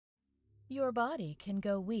Your body can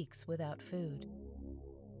go weeks without food,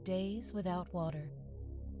 days without water,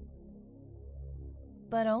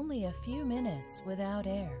 but only a few minutes without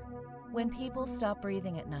air. When people stop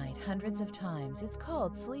breathing at night hundreds of times, it's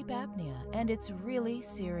called sleep apnea, and it's really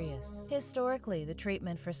serious. Historically, the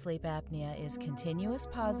treatment for sleep apnea is continuous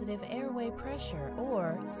positive airway pressure,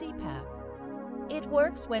 or CPAP. It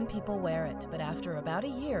works when people wear it, but after about a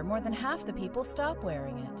year, more than half the people stop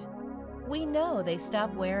wearing it. We know they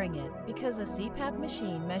stop wearing it because a CPAP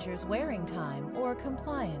machine measures wearing time or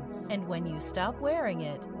compliance, and when you stop wearing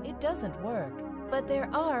it, it doesn't work. But there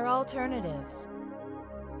are alternatives.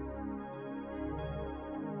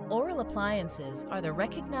 Oral appliances are the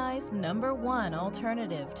recognized #1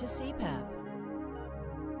 alternative to CPAP.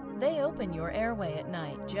 They open your airway at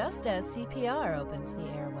night just as CPR opens the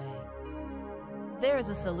airway. There is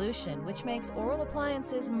a solution which makes oral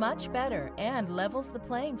appliances much better and levels the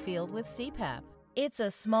playing field with CPAP. It's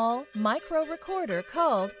a small micro recorder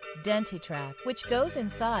called DentiTrac, which goes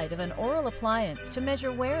inside of an oral appliance to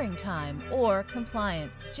measure wearing time or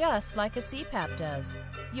compliance, just like a CPAP does.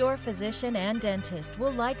 Your physician and dentist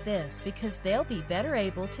will like this because they'll be better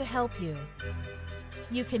able to help you.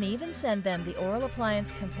 You can even send them the oral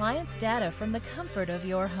appliance compliance data from the comfort of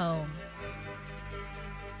your home.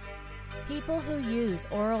 People who use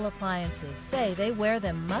oral appliances say they wear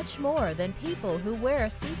them much more than people who wear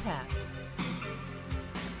CPAP.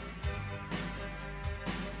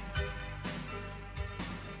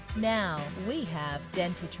 Now we have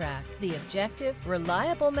DentiTrac, the objective,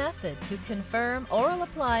 reliable method to confirm oral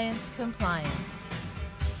appliance compliance.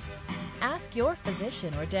 Ask your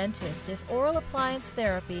physician or dentist if oral appliance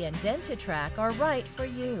therapy and DentiTrac are right for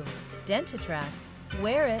you. DentiTrac,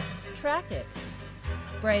 wear it, track it.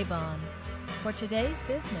 BRAEBON, for today's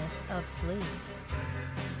business of sleep.